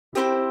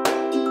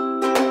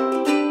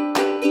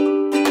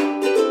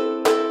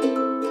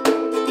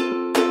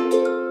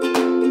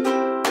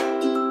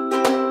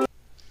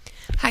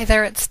Hi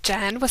there, it's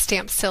Jen with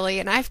Stamp Silly,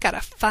 and I've got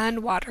a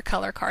fun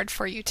watercolor card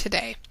for you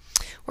today.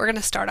 We're going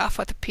to start off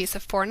with a piece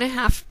of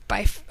 4.25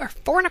 by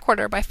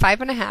 4.25 by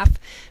 5.5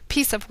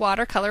 piece of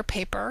watercolor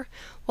paper.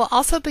 We'll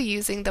also be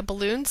using the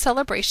Balloon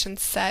Celebration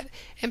set,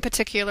 in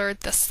particular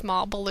the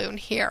small balloon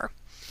here.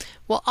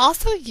 We'll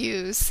also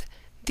use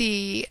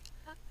the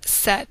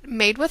set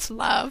Made with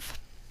Love,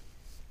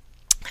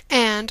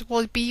 and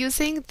we'll be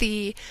using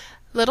the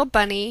little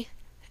bunny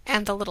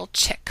and the little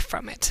chick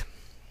from it.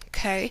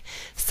 Okay,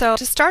 so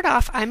to start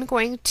off, I'm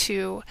going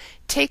to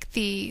take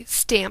the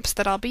stamps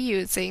that I'll be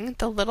using,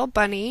 the little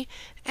bunny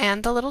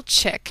and the little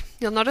chick.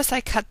 You'll notice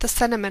I cut the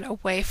sentiment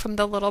away from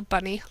the little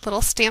bunny,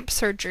 little stamp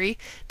surgery.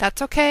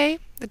 That's okay,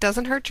 it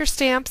doesn't hurt your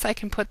stamps. I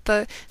can put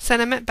the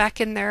sentiment back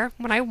in there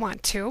when I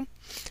want to.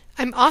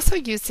 I'm also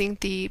using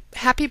the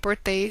happy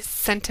birthday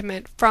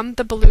sentiment from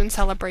the balloon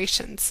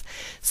celebrations.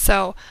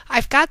 So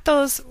I've got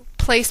those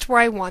placed where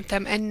I want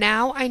them, and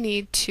now I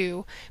need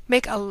to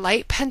make a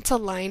light pencil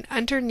line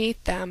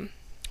underneath them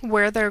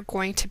where they're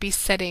going to be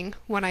sitting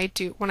when I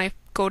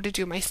go to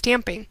do my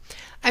stamping.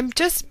 I'm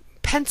just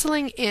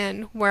penciling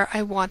in where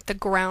I want the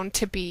ground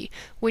to be.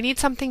 We need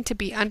something to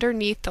be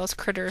underneath those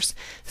critters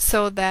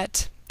so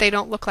that they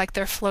don't look like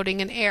they're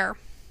floating in air.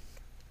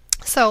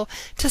 So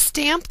to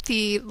stamp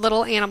the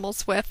little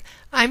animals with,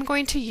 I'm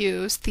going to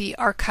use the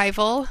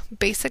Archival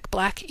Basic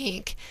Black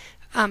ink.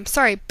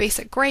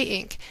 Basic Gray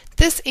ink.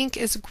 This ink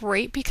is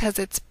great because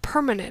it's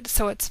permanent,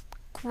 so it's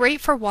great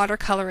for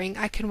watercoloring.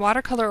 I can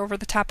watercolor over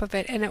the top of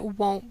it and it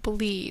won't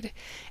bleed.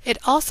 It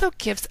also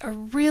gives a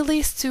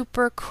really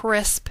super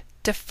crisp,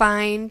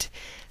 defined,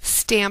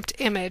 stamped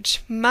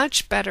image,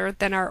 much better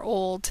than our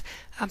old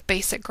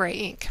Basic Gray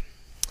ink.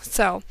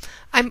 So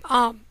I'm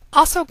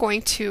also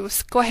going to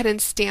go ahead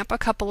and stamp a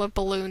couple of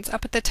balloons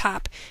up at the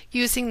top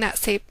using that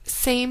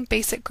same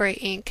Basic Gray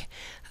ink,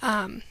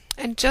 and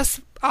just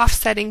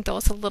offsetting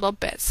those a little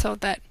bit so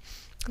that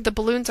the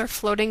balloons are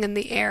floating in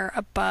the air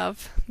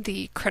above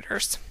the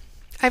critters.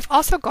 I've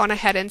also gone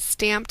ahead and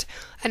stamped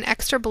an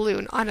extra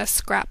balloon on a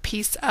scrap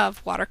piece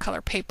of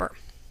watercolor paper.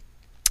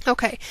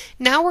 Okay,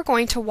 now we're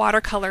going to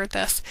watercolor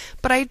this,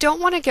 but I don't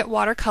want to get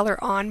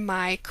watercolor on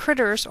my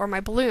critters or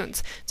my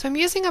balloons. So I'm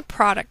using a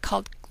product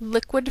called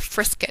Liquid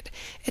Frisket.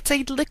 It's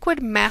a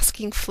liquid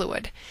masking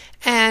fluid,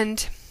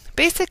 and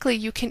basically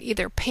you can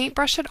either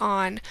paintbrush it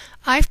on.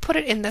 I've put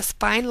it in this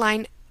fine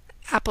line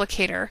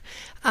applicator.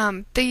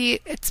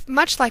 It's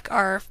much like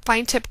our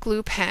fine tip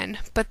glue pen,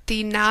 but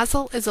the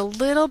nozzle is a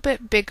little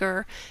bit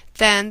bigger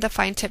than the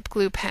fine tip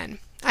glue pen.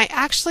 I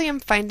actually am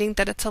finding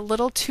that it's a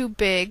little too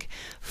big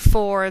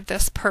for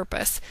this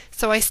purpose,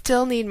 so I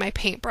still need my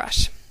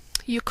paintbrush.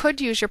 You could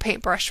use your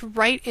paintbrush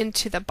right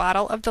into the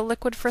bottle of the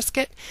Liquid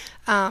Frisket,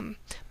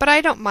 but I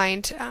don't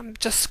mind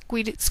just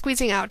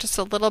squeezing out just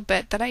a little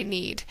bit that I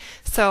need.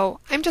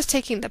 So I'm just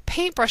taking the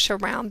paintbrush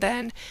around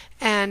then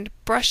and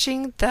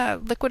brushing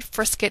the Liquid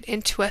Frisket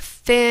into a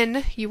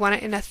thin, you want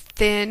it in a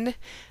thin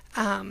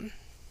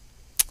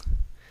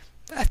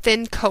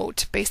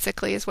coat,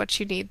 basically, is what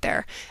you need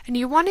there. And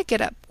you want to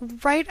get up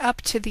right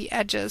up to the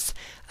edges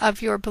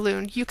of your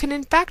balloon. You can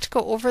in fact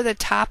go over the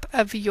top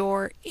of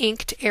your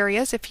inked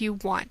areas if you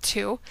want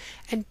to.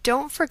 And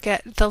don't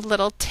forget the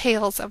little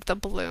tails of the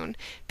balloon,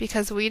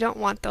 because we don't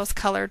want those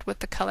colored with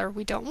the color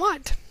we don't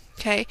want.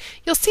 Okay,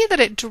 you'll see that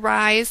it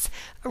dries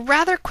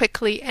rather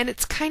quickly and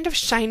it's kind of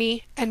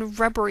shiny and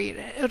rubbery.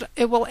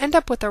 It will end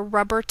up with a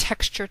rubber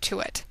texture to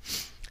it.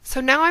 So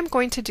now I'm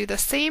going to do the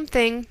same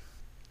thing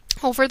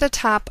over the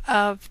top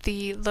of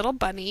the little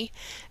bunny,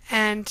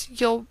 and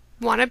you'll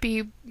want to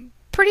be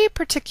pretty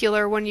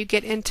particular when you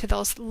get into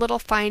those little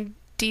fine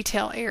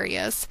detail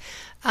areas.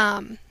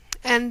 And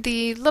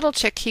the little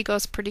chick, he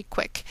goes pretty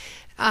quick.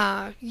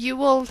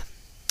 You'll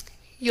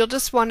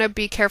just want to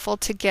be careful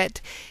to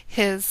get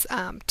his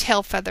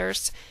tail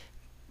feathers.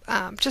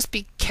 Just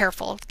be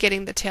careful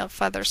getting the tail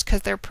feathers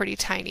because they're pretty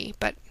tiny,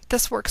 but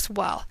this works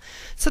well.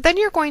 So then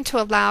you're going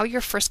to allow your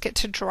frisket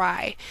to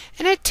dry,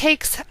 and it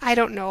takes, I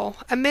don't know,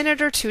 a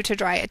minute or two to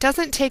dry. It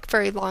doesn't take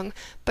very long,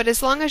 but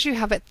as long as you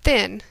have it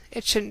thin,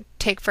 it shouldn't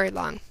take very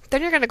long.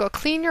 Then you're going to go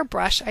clean your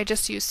brush. I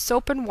just use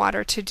soap and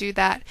water to do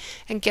that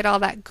and get all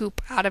that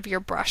goop out of your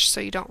brush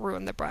so you don't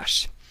ruin the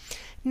brush.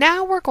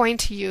 Now we're going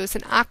to use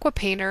an aqua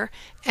painter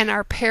and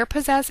our Pear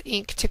Pizzazz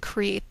ink to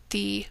create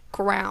the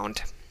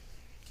ground.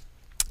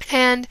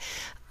 And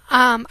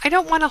I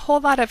don't want a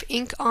whole lot of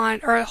ink on,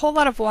 or a whole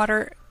lot of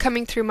water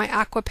coming through my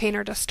aqua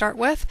painter to start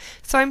with,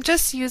 so I'm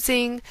just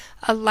using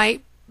a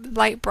light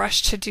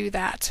brush to do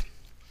that.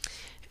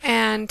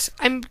 And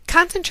I'm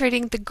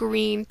concentrating the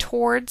green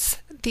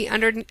towards the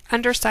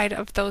underside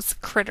of those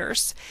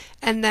critters,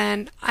 and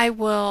then I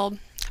will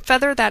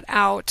feather that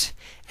out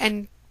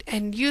and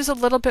use a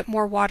little bit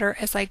more water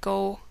as I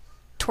go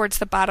towards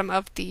the bottom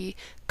of the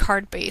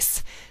card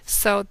base,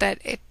 so that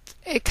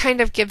it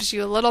kind of gives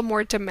you a little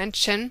more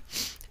dimension.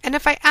 And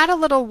if I add a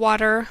little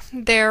water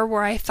there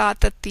where I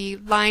thought that the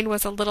line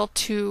was a little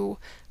too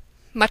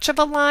much of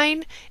a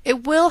line,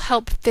 it will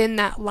help thin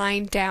that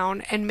line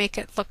down and make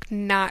it look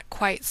not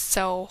quite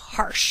so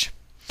harsh.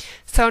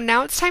 So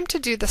now it's time to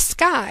do the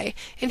sky,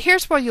 and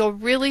here's where you'll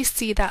really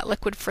see that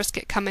liquid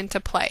frisket come into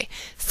play.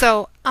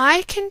 So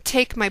I can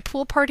take my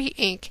Pool Party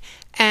ink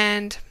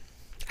and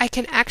I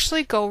can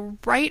actually go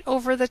right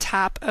over the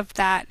top of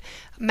that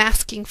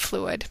masking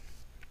fluid.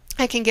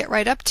 I can get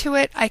right up to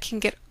it, I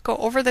can go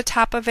over the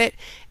top of it.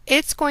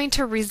 It's going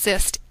to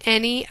resist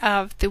any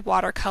of the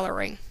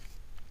watercoloring.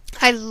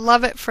 I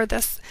love it for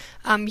this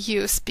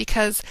use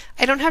because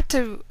I don't have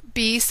to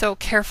be so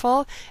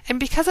careful, and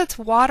because it's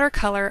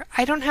watercolor,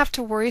 I don't have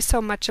to worry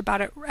so much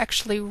about it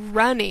actually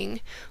running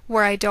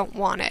where I don't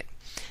want it.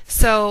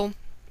 So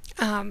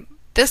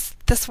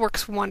this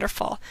works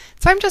wonderful.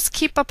 So I'm just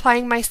keep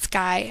applying my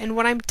sky, and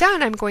when I'm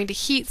done I'm going to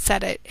heat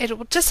set it. It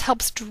just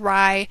helps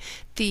dry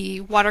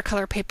the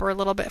watercolor paper a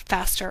little bit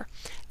faster.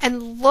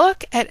 And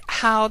look at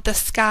how the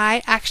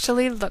sky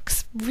actually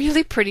looks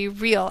really pretty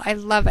real. I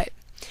love it.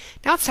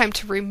 Now it's time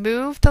to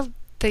remove the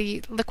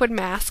liquid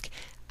mask.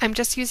 I'm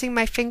just using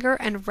my finger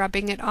and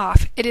rubbing it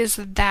off. It is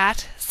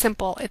that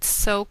simple. It's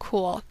so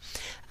cool.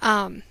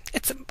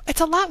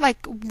 It's a lot like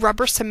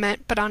rubber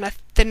cement, but on a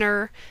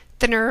thinner.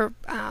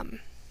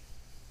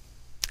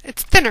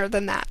 It's thinner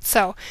than that.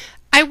 So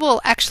I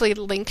will actually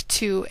link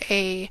to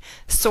a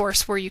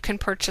source where you can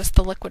purchase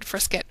the liquid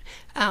frisket.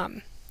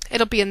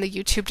 It'll be in the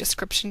YouTube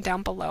description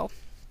down below.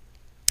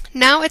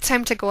 Now it's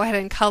time to go ahead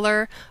and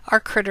color our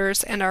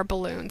critters and our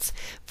balloons.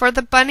 For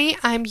the bunny,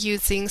 I'm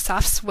using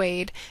soft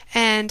suede,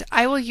 and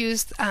I will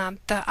use the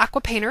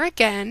aqua painter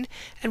again,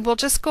 and we'll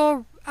just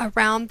go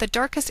around the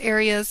darkest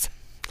areas.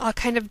 I'll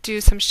kind of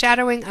do some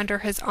shadowing under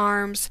his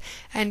arms,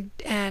 and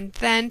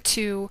then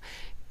to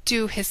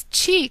do his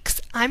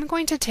cheeks, I'm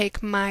going to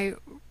take my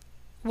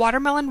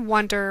Watermelon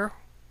Wonder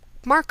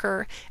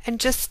marker and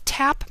just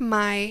tap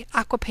my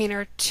aqua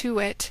painter to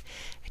it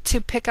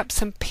to pick up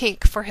some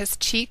pink for his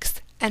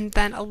cheeks, and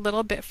then a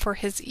little bit for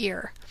his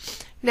ear.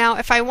 Now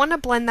if I want to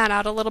blend that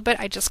out a little bit,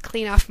 I just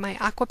clean off my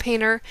aqua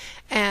painter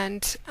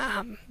and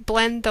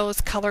blend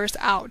those colors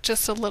out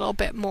just a little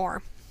bit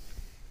more.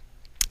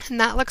 And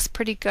that looks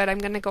pretty good. I'm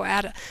going to go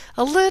add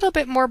a little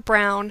bit more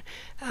brown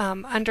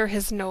under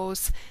his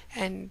nose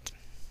and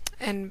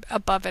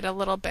above it a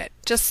little bit.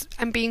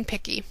 I'm being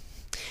picky.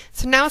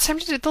 So now it's time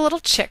to do the little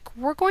chick.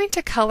 We're going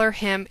to color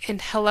him in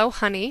Hello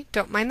Honey.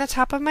 Don't mind the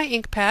top of my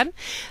ink pad.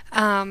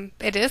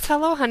 It is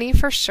Hello Honey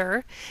for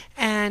sure.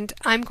 And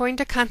I'm going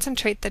to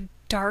concentrate the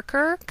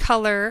darker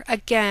color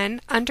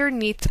again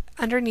underneath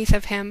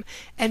of him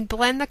and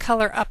blend the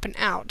color up and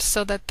out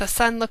so that the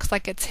sun looks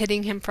like it's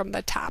hitting him from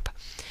the top.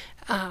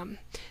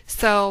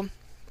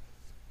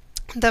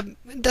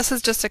 This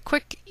is just a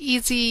quick,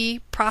 easy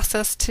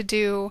process to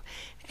do,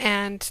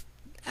 and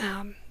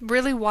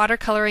really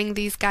watercoloring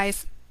these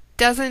guys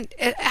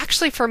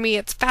actually for me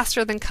it's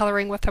faster than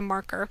coloring with a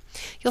marker.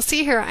 You'll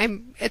see here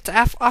it's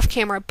off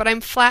camera, but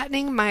I'm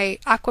flattening my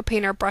aqua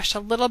painter brush a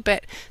little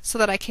bit so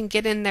that I can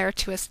get in there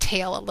to his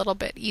tail a little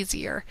bit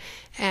easier,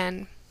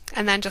 and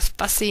then just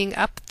fussying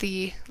up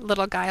the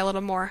little guy a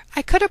little more.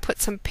 I could have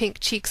put some pink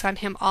cheeks on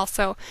him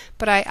also,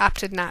 but I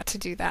opted not to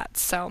do that.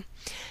 So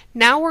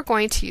now we're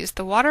going to use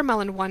the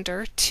Watermelon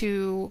Wonder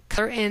to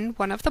color in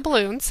one of the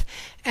balloons,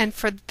 and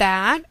for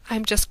that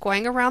I'm just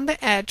going around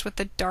the edge with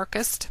the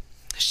darkest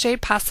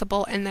shade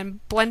possible and then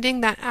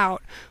blending that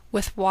out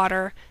with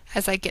water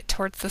as I get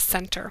towards the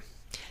center.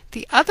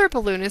 The other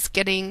balloon is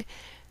getting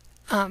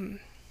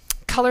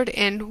colored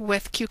in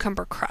with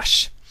Cucumber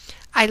Crush.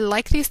 I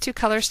like these two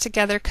colors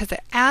together because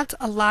it adds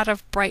a lot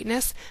of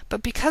brightness,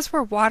 but because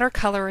we're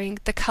watercoloring,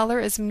 the color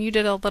is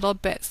muted a little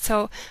bit,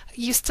 so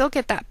you still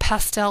get that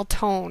pastel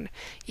tone,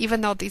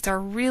 even though these are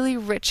really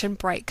rich and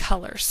bright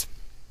colors.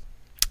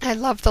 I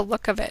love the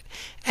look of it.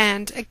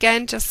 And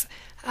again, just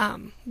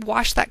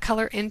wash that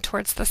color in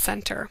towards the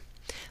center.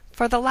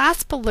 For the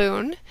last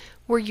balloon,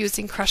 we're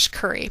using Crushed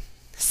Curry.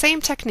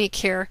 Same technique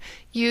here.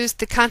 Use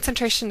the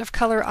concentration of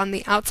color on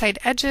the outside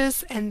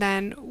edges and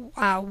then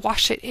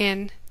wash it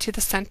in to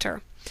the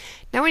center.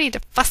 Now we need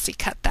to fussy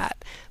cut that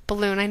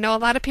balloon. I know a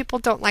lot of people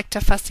don't like to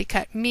fussy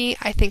cut. Me,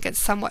 I think it's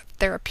somewhat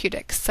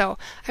therapeutic. So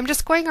I'm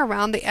just going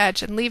around the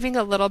edge and leaving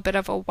a little bit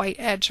of a white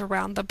edge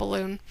around the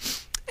balloon.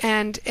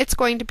 And it's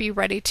going to be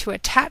ready to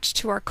attach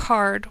to our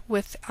card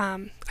with,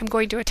 I'm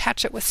going to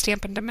attach it with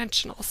Stampin'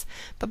 Dimensionals.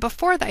 But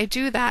before I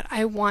do that,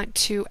 I want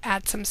to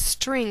add some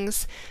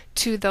strings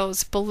to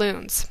those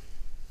balloons.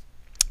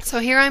 So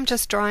here I'm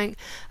just drawing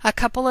a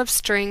couple of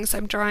strings.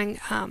 I'm drawing,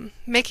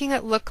 making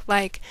it look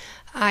like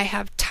I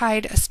have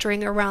tied a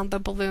string around the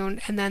balloon,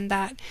 and then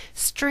that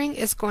string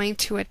is going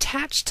to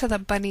attach to the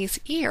bunny's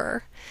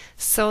ear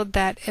so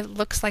that it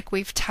looks like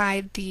we've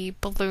tied the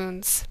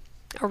balloons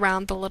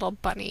around the little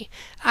bunny.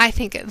 I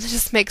think it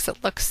just makes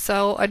it look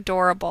so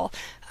adorable.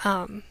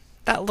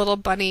 That little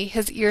bunny,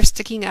 his ear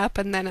sticking up,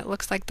 and then it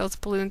looks like those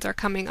balloons are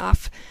coming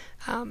off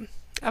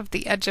of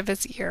the edge of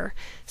his ear.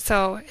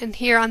 So, and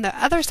here on the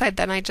other side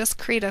then I just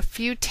create a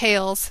few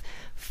tails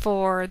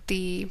for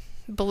the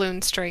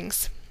balloon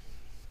strings.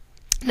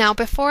 Now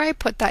before I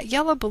put that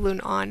yellow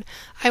balloon on,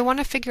 I want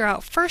to figure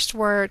out first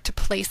where to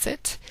place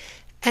it,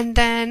 and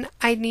then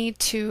I need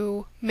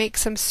to make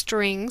some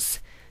strings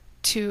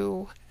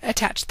to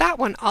attach that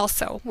one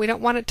also. We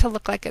don't want it to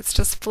look like it's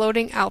just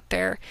floating out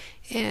there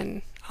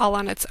all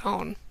on its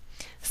own.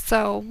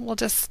 So we'll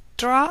just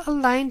draw a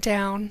line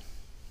down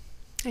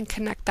and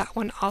connect that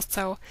one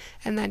also,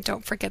 and then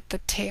don't forget the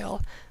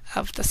tail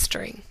of the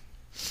string.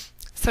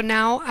 So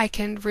now I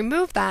can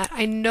remove that.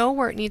 I know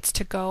where it needs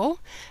to go,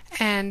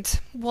 and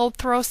we'll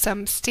throw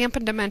some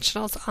Stampin'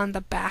 Dimensionals on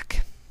the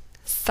back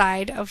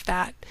side of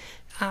that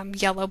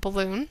yellow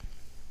balloon.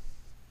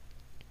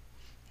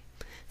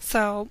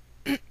 So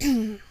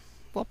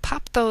we'll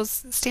pop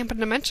those Stampin'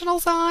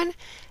 Dimensionals on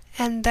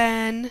and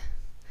then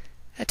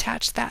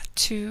attach that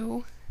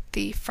to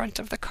the front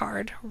of the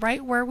card,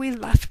 right where we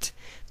left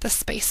the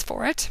space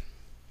for it.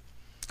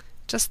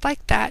 Just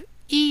like that,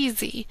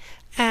 easy.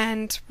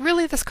 And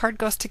really this card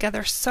goes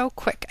together so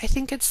quick. I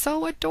think it's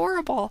so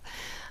adorable.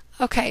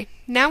 Okay,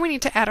 now we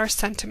need to add our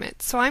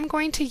sentiment. So I'm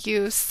going to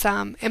use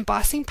some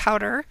embossing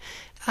powder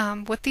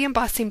with the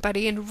embossing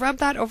buddy and rub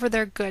that over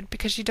there good,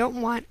 because you don't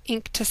want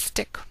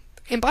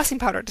embossing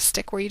powder to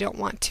stick where you don't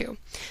want to.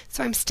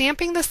 So I'm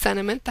stamping the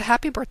sentiment, the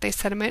happy birthday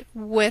sentiment,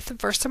 with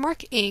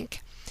Versamark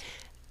ink,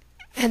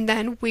 and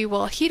then we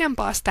will heat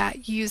emboss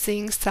that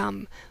using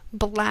some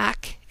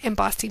black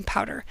embossing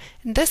powder.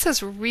 And this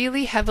is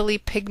really heavily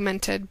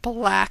pigmented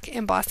black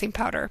embossing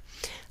powder.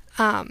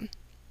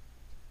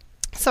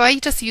 So I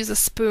just use a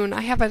spoon.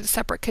 I have a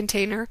separate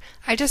container.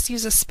 I just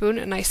use a spoon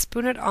and I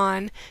spoon it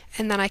on,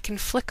 and then I can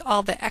flick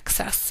all the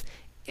excess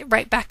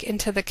right back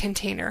into the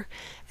container,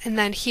 and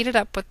then heat it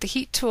up with the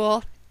heat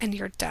tool, and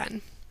you're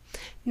done.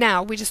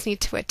 Now we just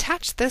need to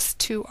attach this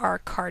to our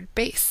card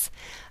base.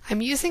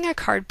 I'm using a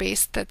card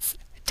base that's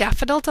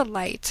Daffodil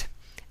Delight,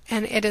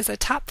 and it is a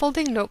top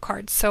folding note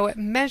card, so it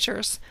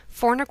measures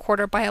 4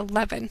 1/4 by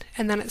 11,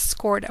 and then it's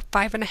scored at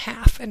 5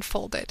 1/2 and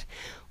folded.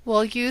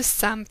 We'll use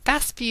some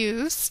fast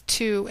views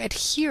to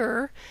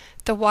adhere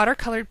the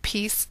watercolored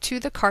piece to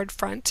the card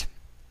front,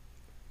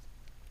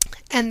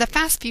 and the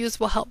fast views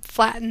will help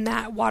flatten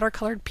that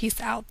watercolored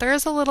piece out. There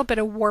is a little bit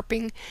of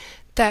warping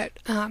that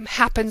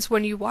happens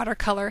when you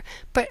watercolor,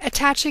 but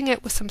attaching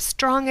it with some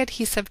strong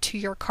adhesive to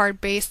your card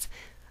base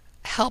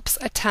helps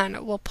a ton.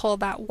 It will pull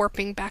that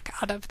warping back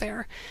out of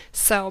there.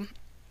 So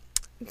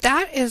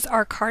that is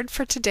our card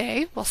for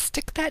today. We'll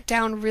stick that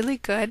down really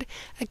good.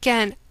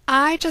 Again,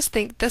 I just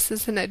think this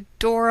is an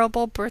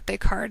adorable birthday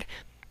card.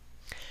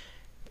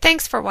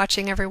 Thanks for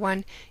watching,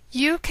 everyone.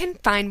 You can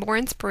find more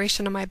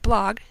inspiration on my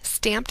blog,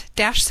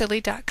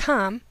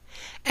 stamped-silly.com,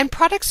 and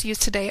products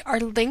used today are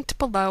linked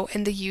below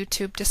in the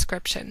YouTube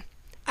description.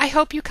 I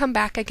hope you come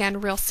back again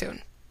real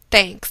soon.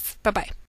 Thanks. Bye-bye.